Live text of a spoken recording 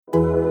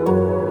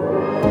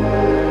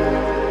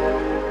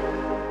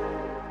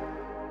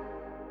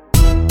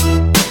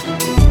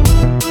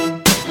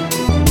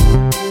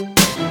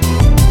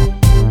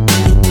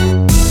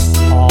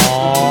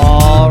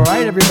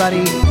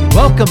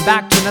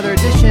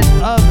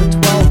edition of the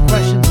 12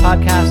 Questions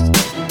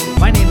Podcast.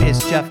 My name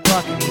is Jeff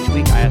Buck, and each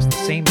week I ask the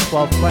same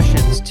 12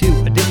 questions to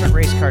a different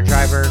race car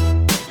driver.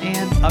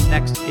 And up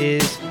next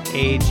is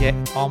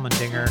AJ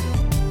Allmendinger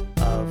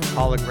of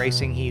Kaulig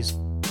Racing. He's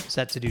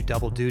set to do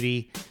double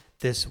duty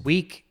this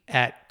week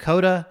at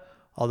COTA,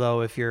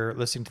 although if you're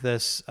listening to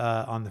this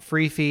on the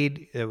free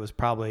feed, it was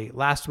probably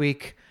last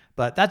week,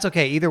 but that's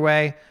okay. Either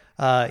way,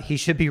 he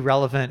should be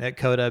relevant at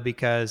COTA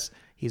because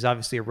he's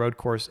obviously a road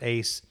course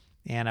ace,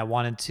 and I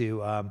wanted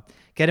to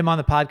get him on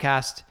the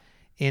podcast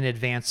in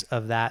advance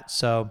of that.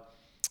 So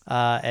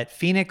at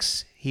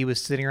Phoenix, he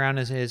was sitting around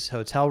in his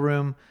hotel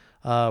room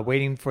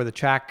waiting for the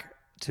track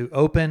to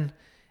open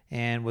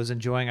and was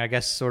enjoying, I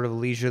guess, sort of a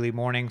leisurely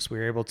morning. So we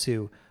were able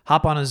to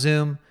hop on a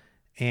Zoom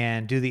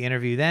and do the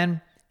interview then.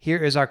 Here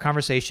is our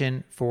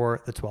conversation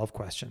for the 12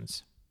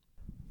 questions.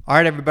 All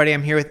right, everybody,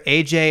 I'm here with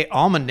AJ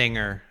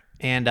Allmendinger.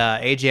 And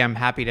AJ, I'm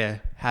happy to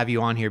have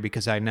you on here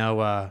because I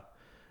know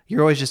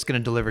you're always just going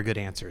to deliver good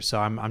answers. So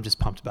I'm just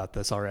pumped about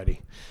this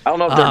already. I don't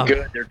know if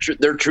they're good.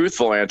 They're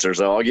truthful answers,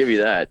 though. I'll give you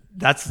that.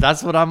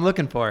 That's what I'm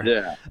looking for.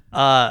 Yeah.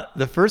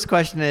 The first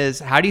question is,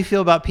 how do you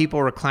feel about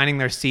people reclining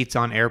their seats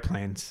on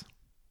airplanes?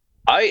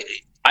 I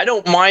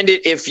don't mind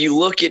it if you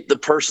look at the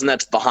person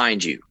that's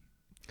behind you.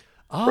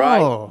 Oh,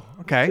 right?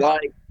 Okay.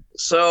 Like,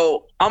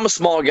 so I'm a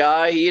small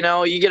guy. You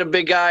know, you get a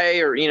big guy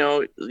or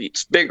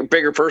it's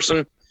bigger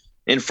person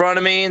in front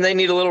of me, and they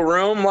need a little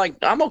room. Like,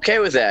 I'm okay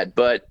with that,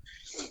 but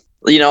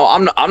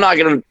I'm not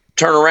going to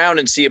turn around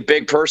and see a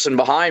big person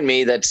behind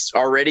me that's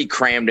already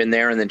crammed in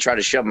there and then try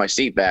to shove my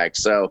seat back.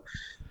 So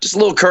just a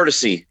little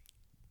courtesy.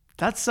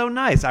 That's so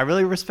nice. I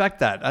really respect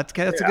that.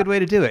 That's a good way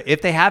to do it.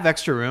 If they have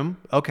extra room,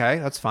 okay,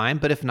 that's fine.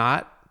 But if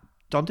not,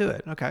 don't do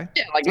it. Okay.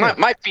 Yeah, like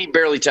my feet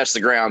barely touch the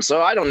ground,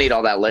 so I don't need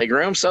all that leg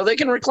room, so they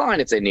can recline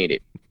if they need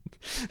it.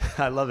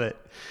 I love it.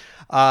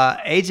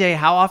 AJ,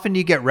 how often do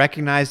you get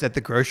recognized at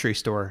the grocery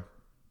store?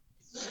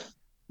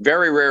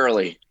 Very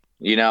rarely.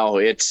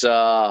 It's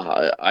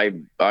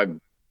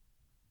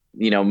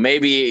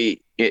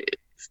maybe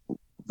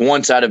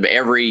once out of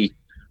every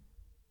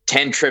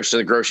 10 trips to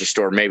the grocery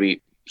store,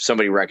 maybe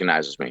somebody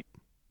recognizes me.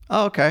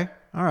 Oh, okay.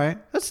 All right.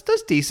 That's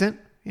decent,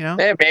 And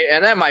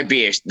that might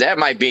be I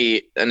might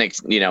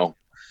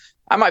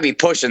be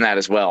pushing that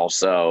as well.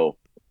 So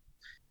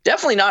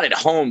definitely not at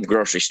home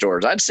grocery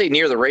stores. I'd say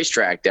near the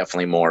racetrack,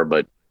 definitely more,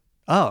 but.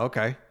 Oh,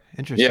 okay.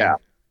 Interesting. Yeah.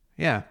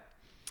 Yeah.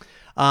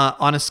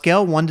 On a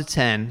scale 1 to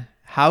 10,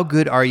 how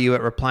good are you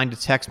at replying to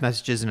text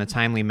messages in a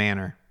timely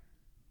manner?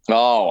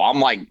 Oh, I'm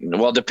like,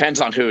 well, depends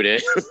on who it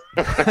is.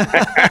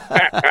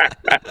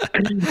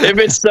 If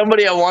it's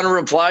somebody I want to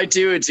reply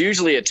to, it's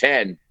usually a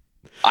 10.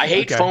 I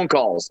hate phone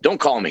calls. Don't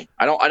call me.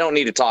 I don't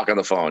need to talk on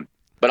the phone,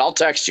 but I'll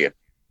text you.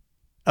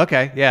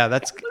 Okay. Yeah.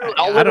 That's,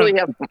 I'll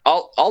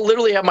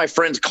literally have my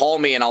friends call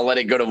me and I'll let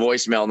it go to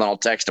voicemail and then I'll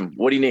text them.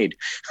 What do you need?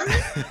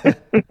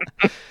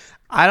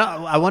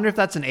 I wonder if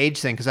that's an age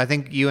thing. Cause I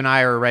think you and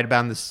I are right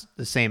about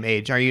the same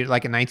age. Are you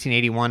like a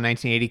 1981,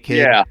 1980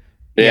 kid?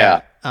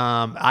 Yeah.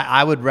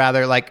 I would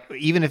rather, like,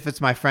 even if it's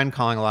my friend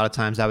calling, a lot of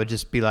times I would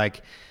just be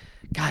like,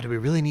 God, do we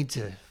really need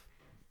to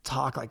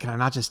talk? Like, can I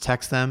not just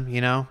text them,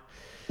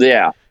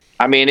 Yeah.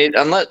 I mean,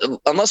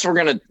 unless we're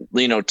going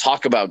to,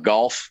 talk about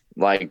golf,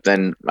 like,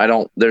 then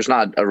there's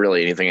not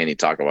really anything I need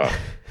to talk about.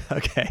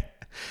 Okay.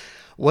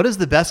 What is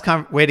the best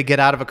way to get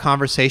out of a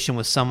conversation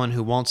with someone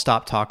who won't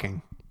stop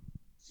talking?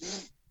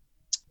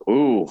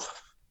 Ooh,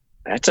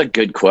 that's a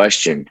good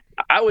question.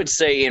 I would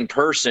say in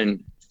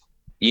person,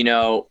 you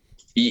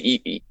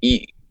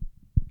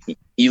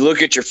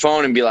look at your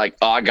phone and be like,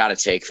 oh, I got to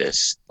take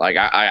this. Like,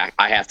 I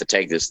have to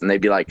take this. And they'd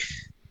be like,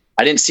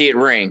 I didn't see it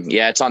ring.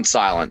 Yeah, it's on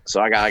silent.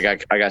 So I got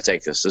to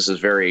take this. This is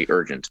very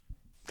urgent.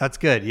 That's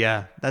good.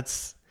 Yeah.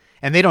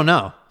 And they don't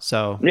know.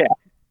 So yeah.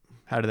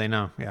 How do they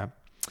know? Yeah.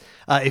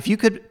 If you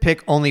could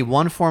pick only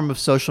one form of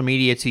social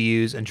media to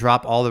use and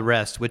drop all the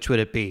rest, which would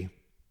it be?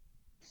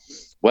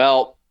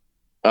 Well,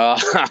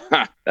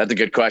 that's a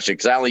good question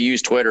because I only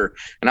use Twitter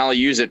and I only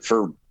use it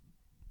for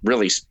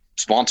really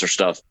sponsor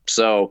stuff.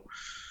 So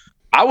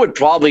I would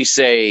probably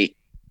say,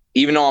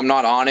 even though I'm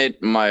not on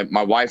it, my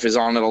wife is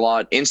on it a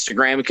lot,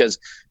 Instagram, because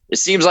it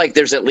seems like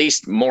there's at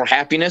least more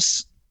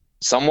happiness,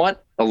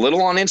 somewhat, a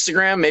little on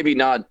Instagram, maybe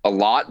not a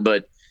lot,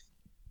 but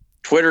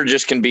Twitter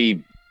just can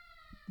be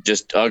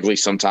just ugly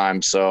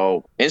sometimes.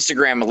 So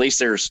Instagram, at least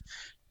there's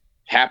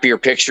happier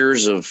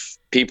pictures of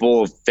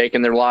people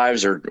faking their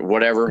lives or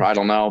whatever. I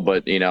don't know,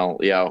 but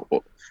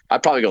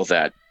I'd probably go with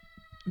that.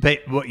 But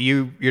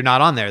you're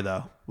not on there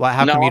though. Well,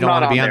 how come you don't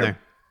want to be on there?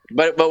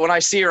 But when I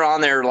see her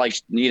on there,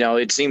 like,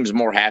 it seems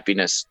more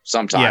happiness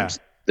sometimes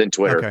than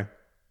Twitter. Okay.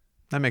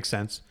 That makes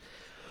sense.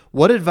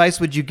 What advice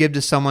would you give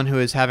to someone who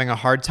is having a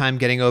hard time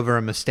getting over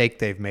a mistake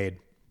they've made?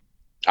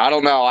 I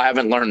don't know. I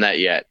haven't learned that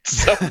yet.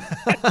 So,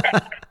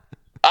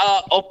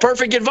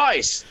 perfect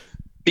advice.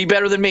 Be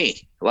better than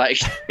me. Like,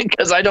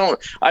 because I don't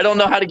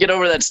know how to get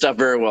over that stuff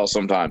very well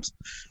sometimes.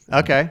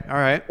 Okay. All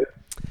right.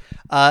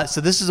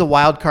 So this is a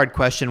wild card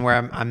question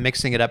where I'm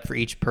mixing it up for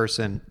each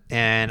person.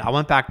 And I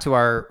went back to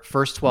our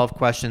first 12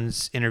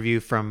 questions interview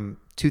from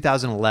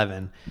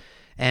 2011.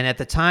 And at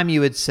the time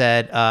you had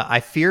said, I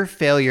fear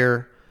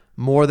failure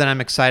more than I'm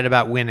excited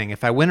about winning.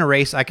 If I win a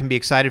race, I can be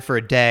excited for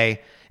a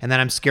day, and then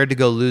I'm scared to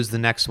go lose the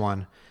next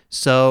one.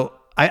 So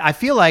I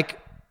feel like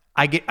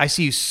I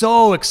see you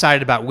so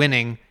excited about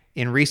winning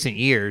in recent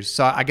years.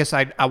 So I guess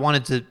I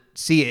wanted to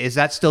see, is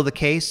that still the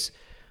case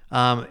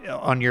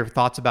on your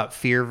thoughts about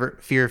fear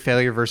of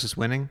failure versus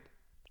winning?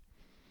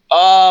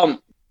 I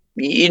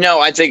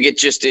think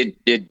it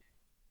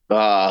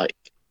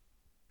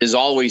is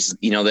always,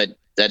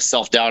 that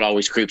self-doubt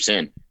always creeps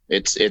in.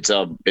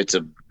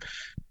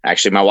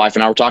 Actually, my wife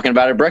and I were talking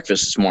about it at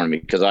breakfast this morning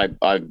because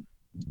I've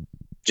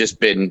just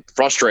been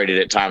frustrated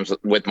at times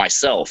with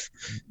myself,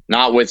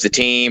 not with the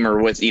team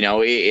or with,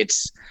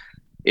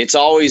 it's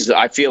always,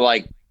 I feel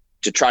like,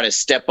 to try to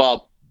step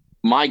up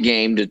my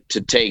game to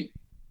take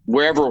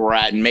wherever we're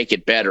at and make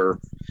it better.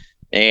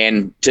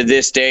 And to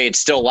this day, it's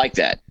still like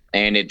that.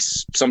 And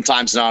it's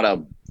sometimes not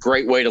a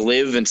great way to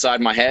live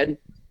inside my head.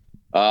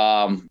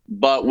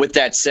 But with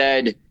that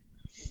said,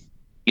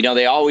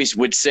 they always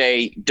would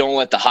say, don't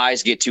let the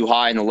highs get too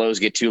high and the lows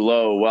get too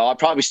low. Well, I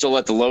probably still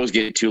let the lows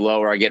get too low,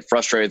 or I get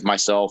frustrated with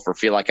myself or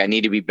feel like I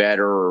need to be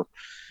better, or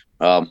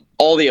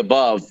all the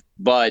above.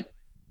 But,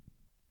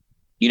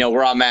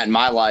 where I'm at in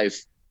my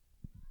life,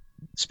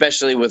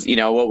 especially with,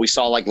 what we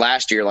saw like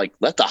last year, like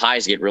let the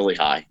highs get really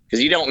high,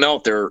 because you don't know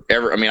if they're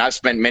ever, I've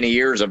spent many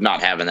years of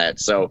not having that.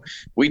 So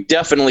we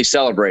definitely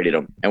celebrated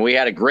them and we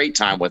had a great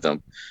time with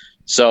them.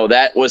 So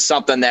that was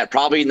something that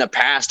probably in the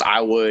past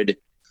I would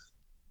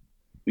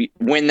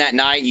win that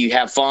night, you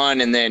have fun,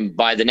 and then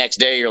by the next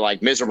day you're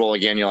like miserable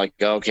again. You're like,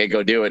 okay,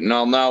 go do it.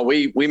 No,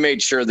 we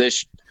made sure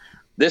this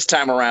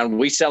time around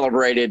we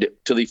celebrated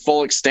to the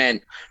full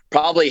extent,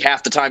 probably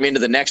half the time into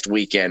the next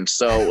weekend.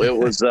 So it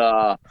was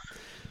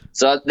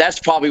so that's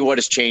probably what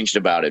has changed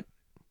about it.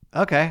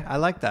 Okay, I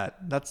like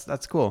that.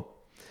 That's cool.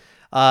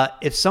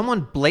 If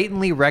someone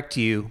blatantly wrecked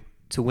you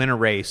to win a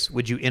race,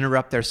 would you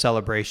interrupt their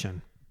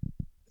celebration?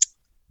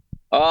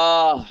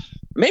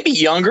 Maybe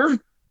younger,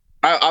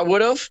 I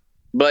would have.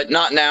 But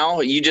not now.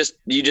 You just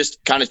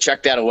kind of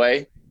check that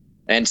away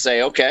and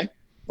say, okay,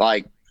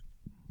 like,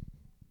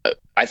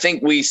 I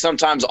think we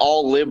sometimes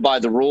all live by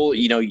the rule,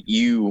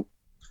 you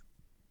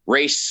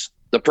race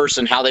the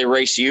person how they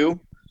race you.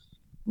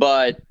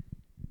 But,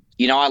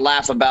 I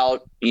laugh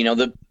about,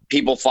 the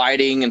people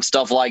fighting and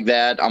stuff like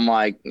that. I'm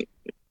like,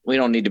 we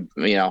don't need to,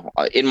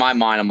 in my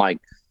mind, I'm like,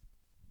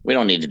 we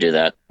don't need to do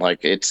that.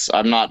 Like,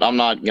 I'm not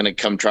going to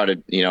come try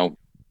to,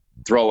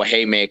 throw a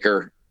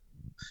haymaker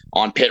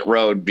on pit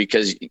road,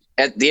 because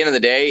at the end of the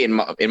day,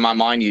 in my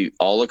mind, you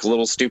all look a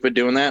little stupid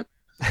doing that.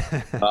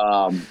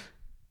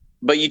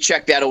 But you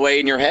check that away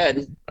in your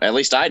head, at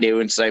least I do,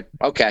 and say,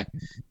 okay,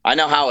 I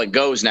know how it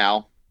goes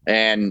now,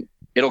 and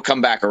it'll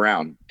come back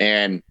around.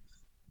 And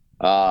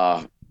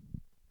my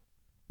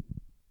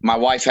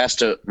wife has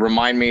to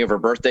remind me of her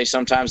birthday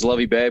sometimes. Love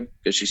you, babe,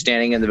 because she's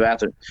standing in the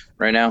bathroom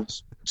right now.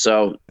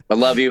 So I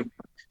love you.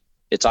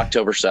 It's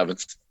October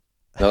 7th.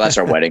 No, that's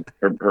our wedding.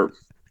 Her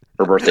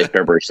birthday is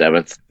February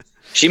 7th.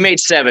 She made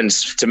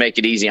sevens to make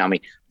it easy on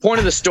me. Point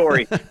of the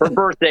story, her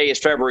birthday is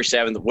February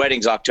 7th. The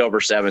wedding's October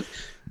 7th.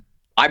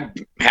 I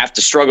have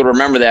to struggle to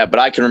remember that, but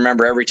I can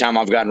remember every time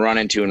I've gotten run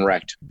into and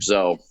wrecked.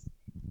 So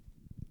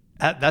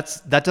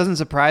that doesn't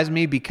surprise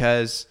me,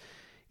 because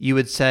you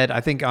had said,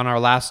 I think on our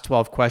last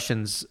 12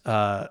 questions,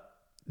 that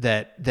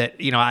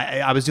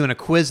I was doing a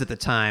quiz at the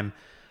time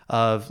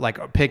of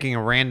like picking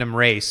a random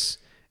race,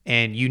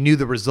 and you knew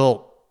the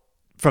result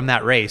from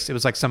that race. It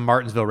was like some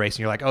Martinsville race,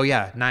 and you're like, oh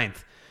yeah,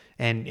 9th.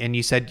 And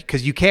you said,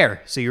 because you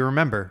care, so you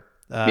remember.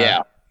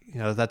 Yeah.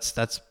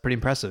 That's pretty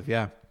impressive.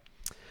 Yeah.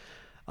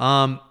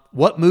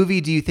 What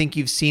movie do you think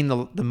you've seen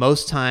the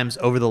most times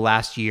over the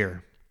last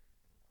year?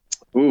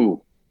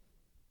 Ooh,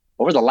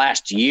 over the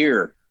last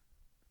year.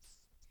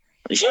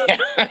 Yeah.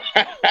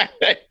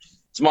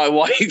 It's my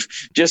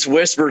wife just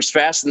whispers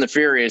Fast and the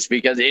Furious,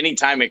 because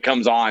anytime it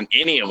comes on,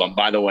 any of them,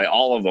 by the way,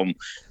 all of them,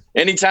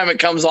 anytime it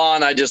comes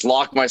on, I just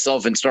lock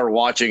myself and start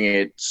watching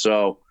it.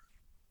 So,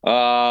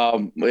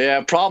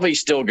 yeah, probably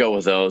still go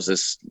with those,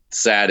 as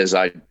sad as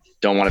I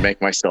don't want to make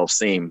myself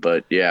seem,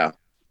 but yeah.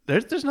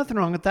 There's nothing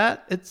wrong with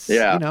that. It's,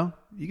 yeah.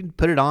 You can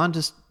put it on,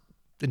 just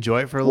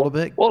enjoy it for a little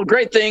bit. Well, the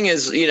great thing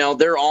is,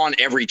 they're on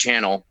every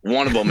channel.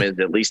 One of them is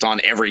at least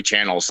on every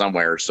channel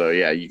somewhere. So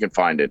yeah, you can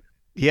find it.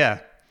 Yeah.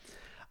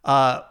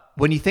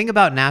 When you think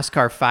about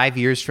NASCAR 5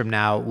 years from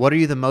now, what are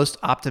you the most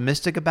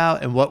optimistic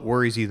about, and what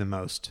worries you the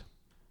most?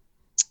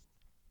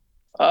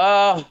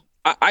 I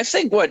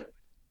think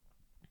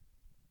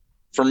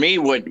for me,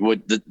 what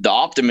the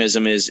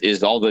optimism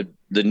is all the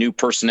new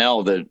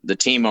personnel, the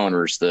team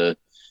owners,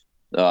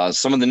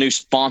 some of the new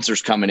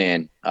sponsors coming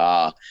in.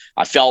 I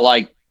felt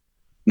like,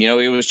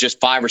 it was just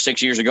 5 or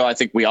 6 years ago. I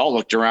think we all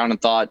looked around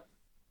and thought,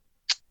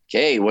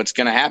 okay, what's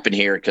going to happen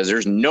here? Because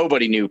there's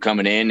nobody new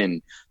coming in,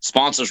 and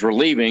sponsors were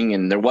leaving,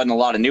 and there wasn't a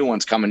lot of new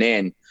ones coming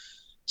in.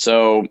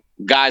 So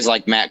guys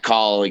like Matt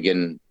Collig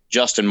and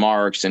Justin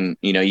Marks, and,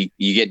 you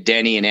get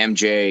Denny and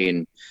MJ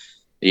and,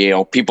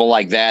 people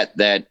like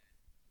that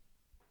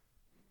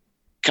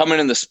coming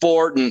in the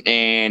sport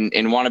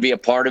and want to be a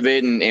part of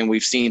it. And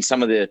we've seen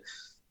some of the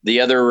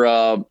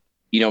other,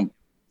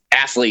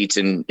 athletes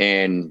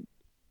and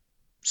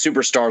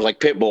superstars like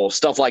Pitbull,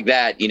 stuff like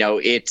that.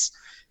 It's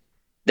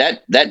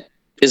that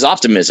is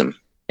optimism.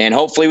 And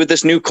hopefully with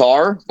this new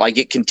car, like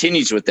it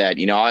continues with that.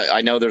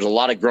 I know there's a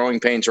lot of growing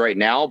pains right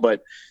now,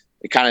 but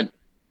it kind of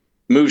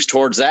moves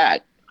towards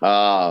that.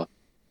 It'll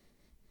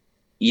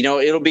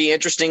be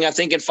interesting, I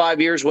think, in 5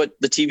 years, what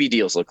the TV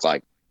deals look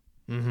like,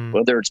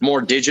 whether it's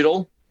more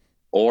digital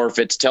or if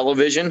it's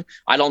television.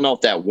 I don't know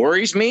if that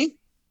worries me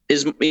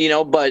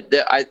but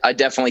I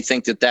definitely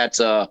think that's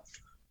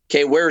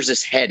okay, where is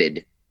this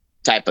headed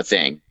type of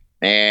thing.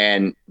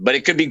 But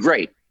it could be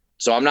great.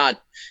 So I'm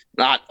not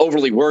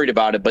overly worried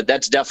about it, but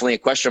that's definitely a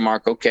question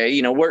mark.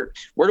 Okay. Where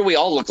do we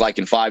all look like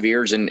in 5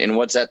 years and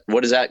what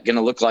is that going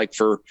to look like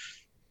for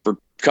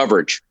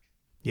coverage?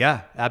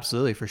 Yeah,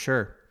 absolutely. For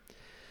sure.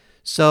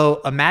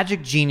 So a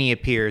magic genie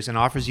appears and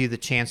offers you the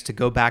chance to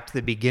go back to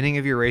the beginning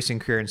of your racing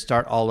career and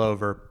start all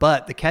over.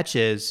 But the catch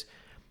is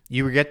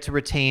you get to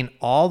retain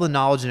all the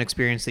knowledge and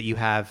experience that you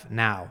have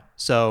now.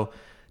 So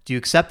do you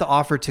accept the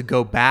offer to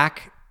go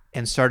back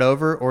and start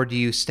over, or do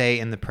you stay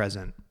in the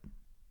present?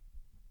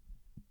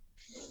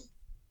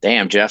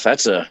 Damn, Jeff,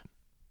 that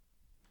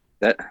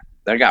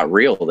got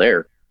real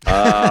there.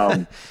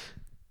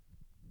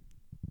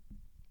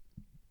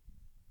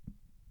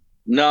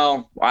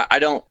 No, I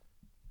don't.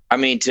 I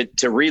mean,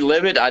 to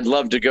relive it, I'd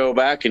love to go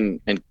back and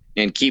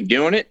keep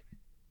doing it.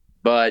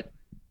 But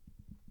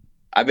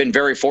I've been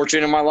very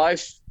fortunate in my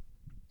life,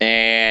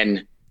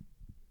 and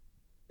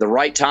the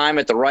right time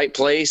at the right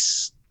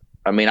place.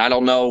 I mean, I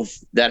don't know if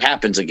that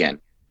happens again.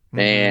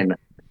 And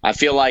I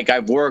feel like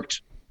I've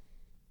worked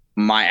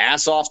my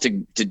ass off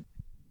to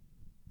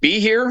be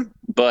here,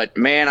 but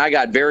man, I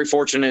got very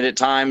fortunate at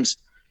times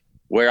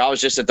where I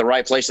was just at the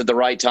right place at the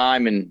right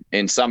time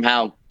and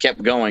somehow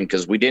kept going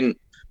because we didn't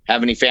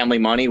have any family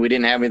money. We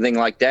didn't have anything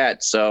like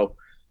that. So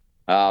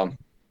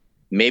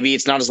maybe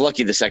it's not as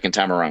lucky the second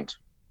time around.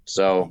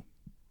 So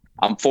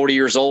I'm 40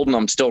 years old and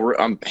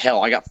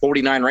I got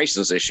 49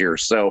 races this year.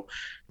 So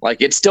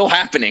like it's still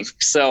happening.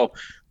 So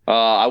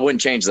I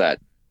wouldn't change that.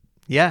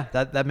 Yeah,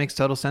 that makes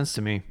total sense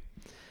to me.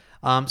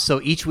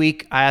 So each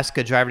week I ask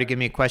a driver to give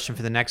me a question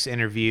for the next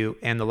interview.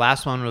 And the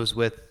last one was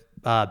with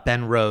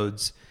Ben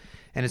Rhodes.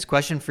 And his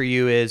question for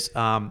you is,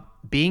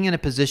 being in a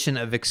position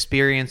of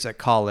experience at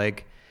Kaulig,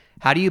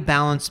 how do you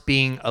balance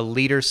being a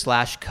leader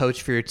 /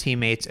 coach for your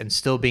teammates and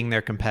still being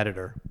their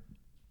competitor?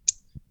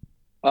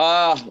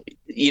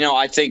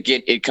 I think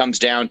it comes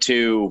down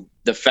to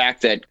the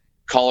fact that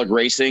Kaulig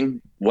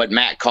Racing, what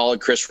Matt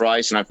Kaulig, Chris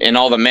Rice, and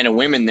all the men and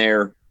women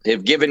there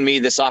have given me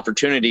this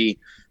opportunity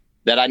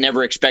that I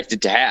never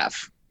expected to have.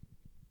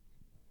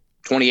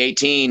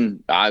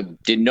 2018, I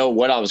didn't know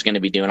what I was going to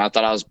be doing. I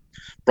thought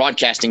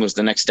broadcasting was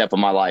the next step of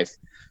my life.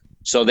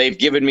 So they've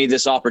given me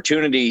this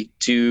opportunity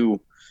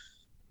to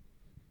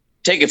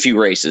take a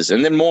few races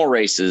and then more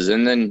races.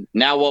 And then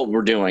now what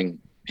we're doing,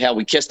 hell,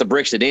 we kissed the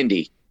bricks at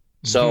Indy.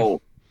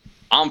 So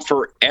I'm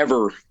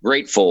forever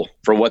grateful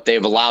for what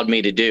they've allowed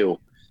me to do.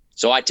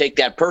 So I take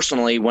that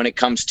personally when it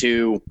comes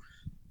to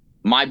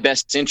my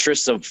best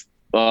interests of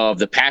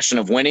the passion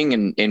of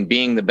winning and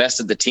being the best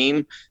of the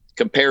team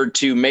compared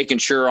to making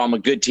sure I'm a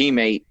good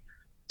teammate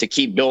to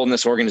keep building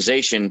this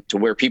organization to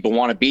where people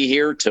want to be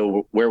here,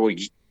 to where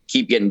we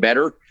keep getting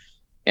better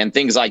and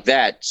things like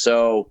that.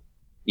 So,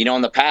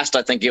 in the past,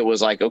 I think it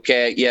was like,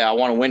 okay, yeah, I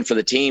want to win for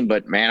the team,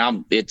 but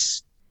man,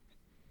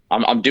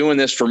 I'm doing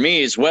this for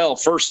me as well,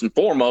 first and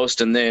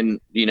foremost. And then,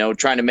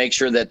 trying to make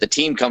sure that the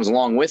team comes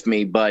along with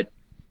me. But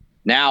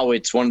now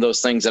it's one of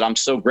those things that I'm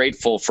so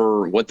grateful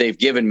for what they've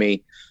given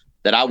me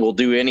that I will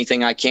do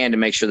anything I can to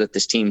make sure that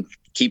this team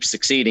keeps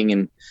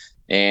succeeding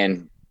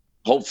and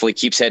hopefully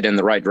keeps heading in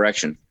the right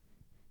direction.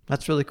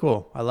 That's really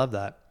cool. I love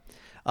that.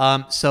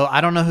 So I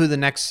don't know who the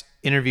next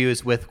interview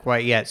is with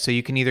quite yet. So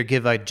you can either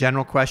give a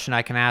general question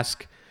I can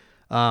ask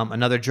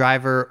another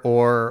driver,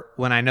 or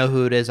when I know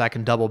who it is, I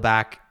can double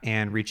back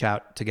and reach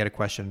out to get a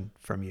question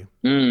from you.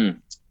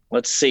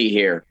 Let's see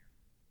here.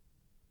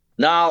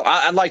 No,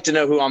 I'd like to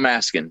know who I'm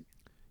asking.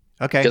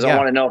 Okay. Because I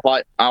want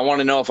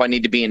to know if I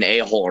need to be an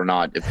a-hole or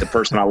not, if the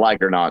person I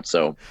like or not.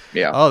 So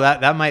yeah. Oh,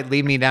 that might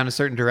lead me down a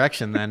certain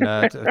direction then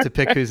to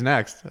pick who's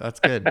next. That's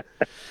good.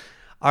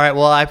 All right.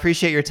 Well, I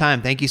appreciate your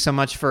time. Thank you so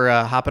much for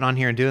hopping on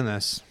here and doing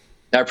this.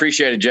 I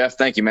appreciate it, Jeff.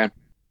 Thank you, man.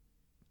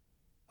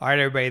 All right,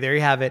 everybody. There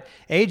you have it.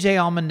 AJ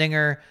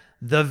Allmendinger,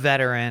 the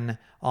veteran,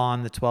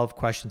 on the 12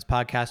 Questions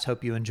podcast.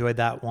 Hope you enjoyed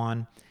that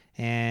one.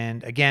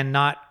 And again,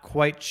 not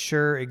quite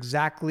sure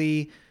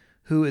exactly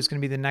who is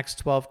going to be the next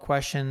 12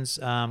 questions.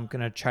 I'm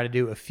going to try to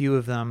do a few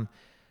of them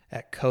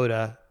at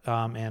COTA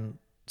and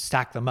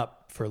stack them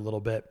up for a little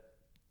bit.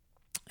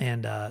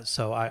 And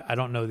so I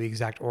don't know the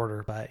exact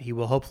order, but he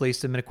will hopefully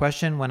submit a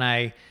question when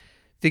I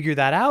figure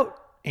that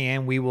out,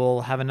 and we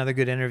will have another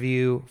good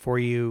interview for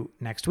you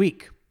next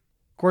week.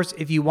 Of course,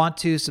 if you want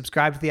to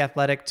subscribe to The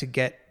Athletic to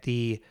get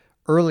the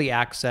early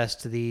access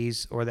to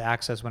these, or the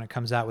access when it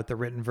comes out with the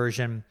written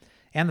version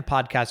and the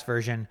podcast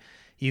version,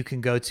 you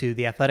can go to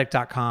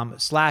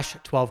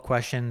theathletic.com/12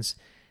 questions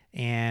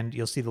and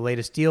you'll see the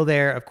latest deal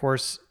there. Of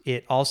course,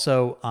 it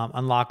also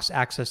unlocks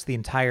access to the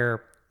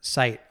entire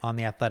site on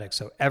The Athletic.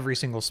 So every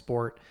single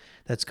sport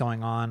that's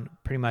going on,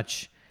 pretty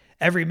much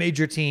every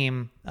major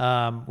team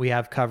we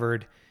have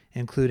covered,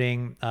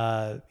 including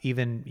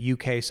even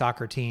UK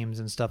soccer teams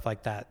and stuff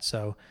like that.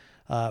 So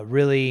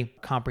really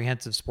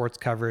comprehensive sports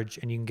coverage,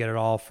 and you can get it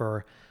all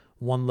for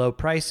one low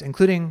price,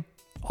 including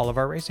all of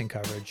our racing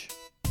coverage.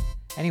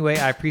 Anyway,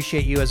 I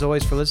appreciate you as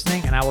always for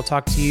listening, and I will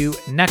talk to you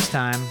next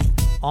time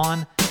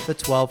on the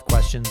 12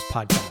 Questions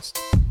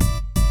Podcast.